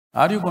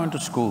Are you going to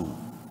school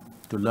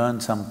to learn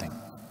something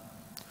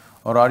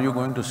or are you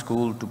going to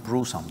school to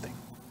prove something?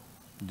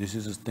 This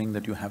is a thing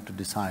that you have to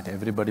decide,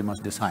 everybody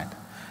must decide.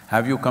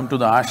 Have you come to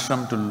the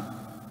ashram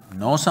to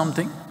know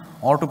something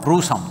or to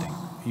prove something?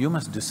 You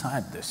must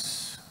decide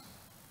this.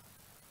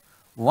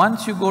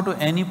 Once you go to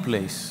any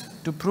place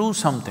to prove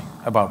something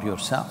about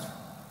yourself,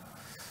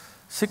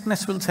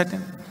 sickness will set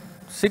in.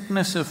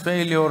 Sickness of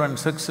failure and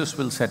success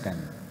will set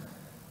in.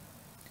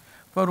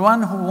 For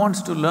one who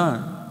wants to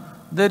learn,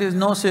 there is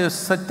no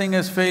such thing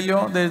as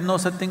failure, there is no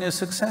such thing as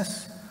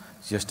success.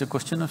 It's just a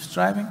question of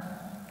striving.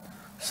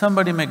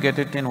 Somebody may get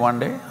it in 1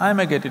 day, I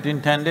may get it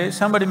in 10 days,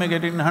 somebody may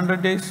get it in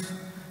 100 days.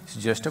 It's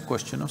just a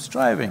question of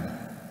striving.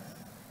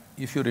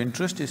 If your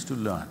interest is to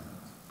learn,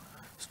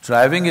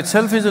 striving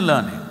itself is a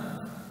learning.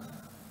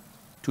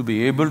 To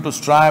be able to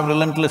strive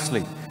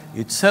relentlessly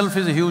itself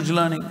is a huge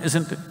learning,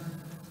 isn't it?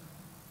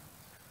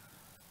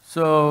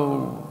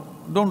 So,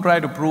 don't try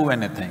to prove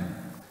anything.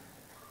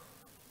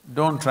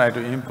 Don't try to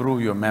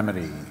improve your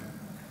memory,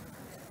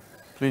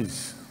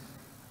 please.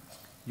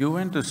 You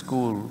went to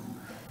school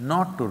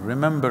not to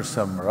remember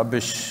some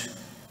rubbish,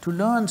 to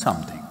learn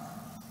something,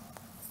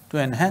 to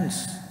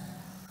enhance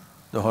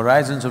the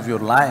horizons of your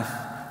life.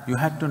 You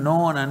had to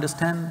know and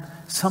understand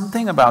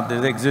something about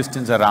the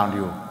existence around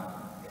you.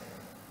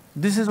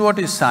 This is what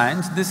is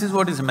science, this is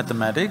what is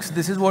mathematics,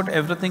 this is what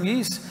everything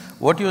is.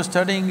 What you're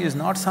studying is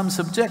not some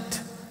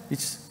subject,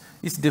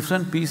 it's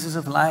different pieces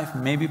of life,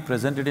 maybe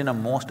presented in a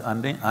most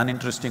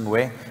uninteresting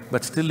way,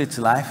 but still it's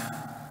life.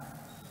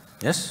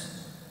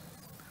 Yes?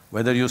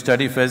 Whether you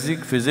study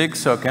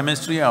physics or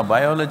chemistry or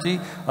biology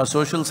or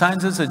social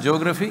sciences or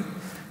geography,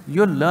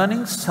 you're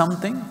learning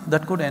something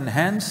that could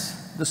enhance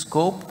the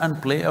scope and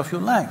play of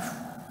your life.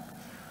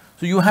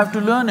 So you have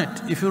to learn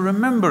it. If you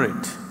remember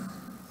it,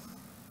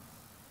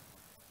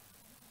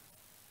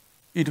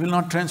 it will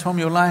not transform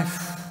your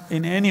life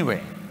in any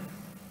way.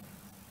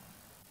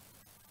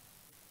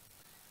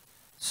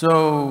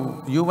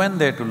 So, you went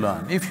there to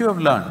learn. If you have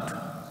learned,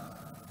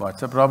 what's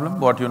the problem?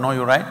 What you know,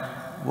 you write.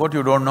 What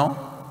you don't know,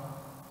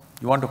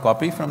 you want to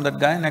copy from that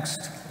guy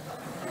next.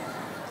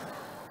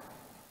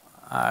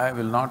 I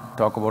will not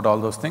talk about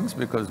all those things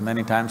because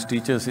many times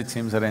teachers, it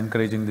seems, are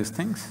encouraging these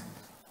things.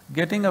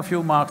 Getting a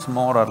few marks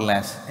more or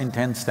less in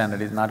 10th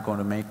standard is not going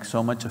to make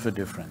so much of a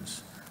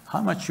difference. How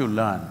much you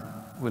learn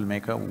will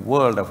make a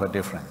world of a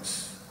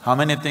difference. How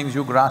many things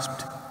you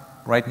grasped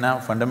right now,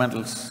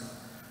 fundamentals,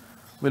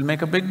 will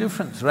make a big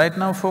difference. Right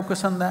now,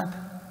 focus on that.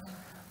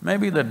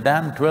 Maybe the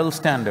damn 12th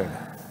standard.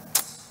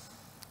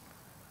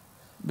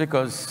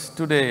 Because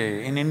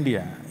today in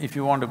India, if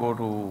you want to go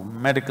to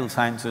medical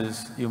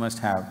sciences, you must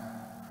have…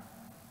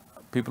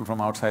 people from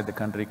outside the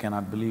country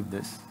cannot believe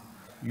this.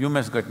 You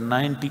must get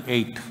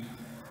 98,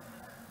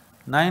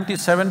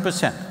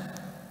 97%.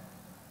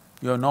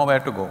 You have nowhere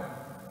to go.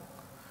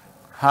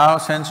 How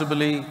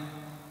sensibly,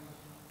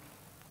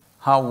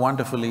 how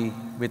wonderfully,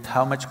 with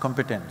how much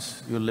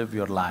competence you live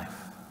your life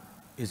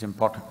is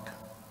important.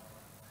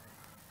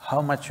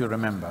 How much you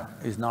remember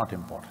is not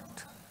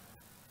important.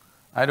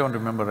 I don't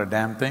remember a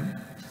damn thing.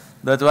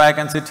 That's why I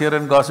can sit here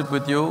and gossip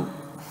with you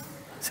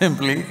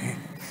simply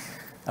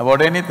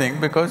about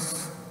anything,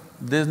 because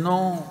there's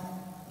no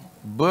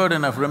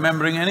burden of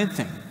remembering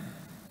anything.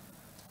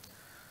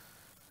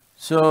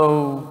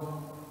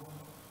 So,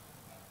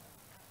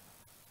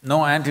 no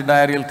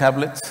antidiarrheal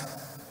tablets,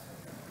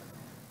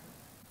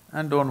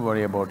 and don't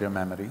worry about your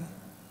memory.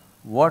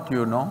 What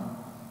you know,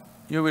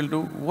 you will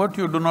do. What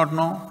you do not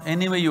know,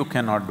 anyway you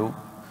cannot do.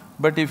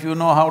 But if you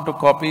know how to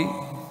copy,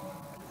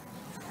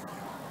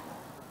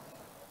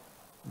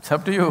 it's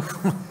up to you.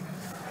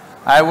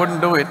 I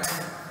wouldn't do it.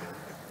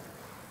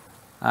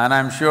 And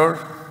I'm sure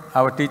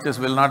our teachers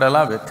will not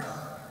allow it,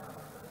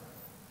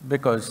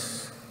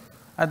 because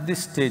at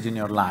this stage in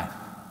your life,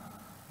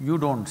 you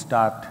don't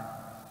start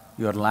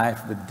your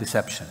life with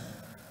deception.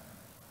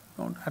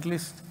 Don't at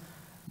least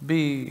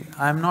be…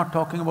 I'm not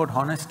talking about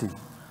honesty,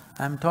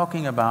 I'm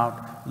talking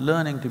about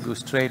learning to go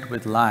straight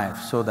with life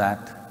so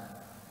that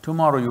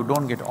tomorrow you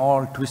don't get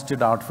all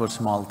twisted out for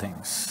small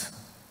things.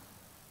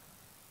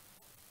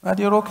 That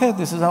you're okay,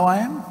 this is how I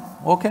am,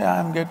 okay,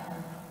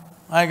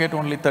 I get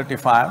only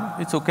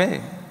 35, it's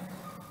okay.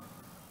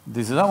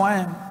 This is how I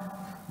am.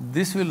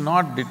 This will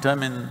not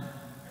determine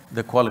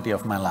the quality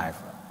of my life.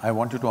 I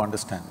want you to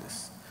understand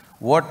this.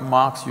 What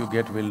marks you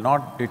get will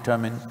not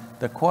determine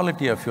the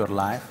quality of your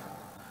life,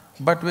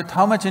 but with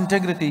how much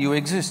integrity you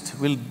exist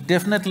will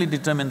definitely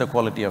determine the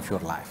quality of your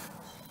life.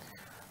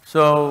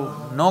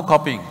 So, no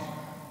copying,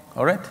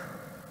 all right?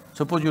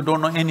 Suppose you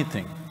don't know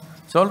anything,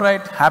 it's all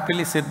right,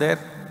 happily sit there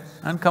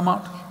and come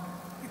out.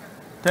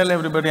 Tell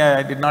everybody,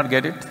 I did not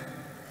get it.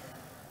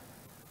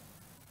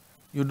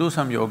 You do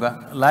some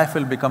yoga, life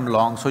will become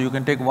long, so you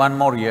can take 1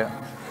 more year.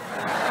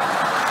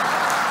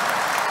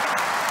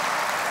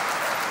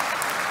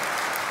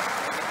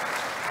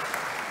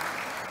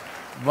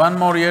 One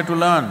more year to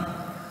learn.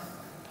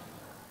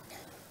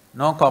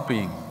 No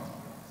copying,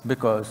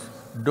 because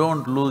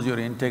don't lose your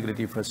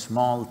integrity for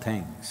small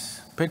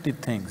things, petty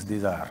things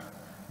these are.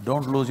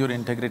 Don't lose your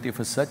integrity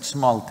for such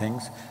small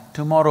things.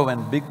 Tomorrow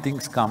when big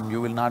things come, you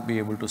will not be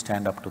able to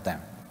stand up to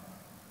them.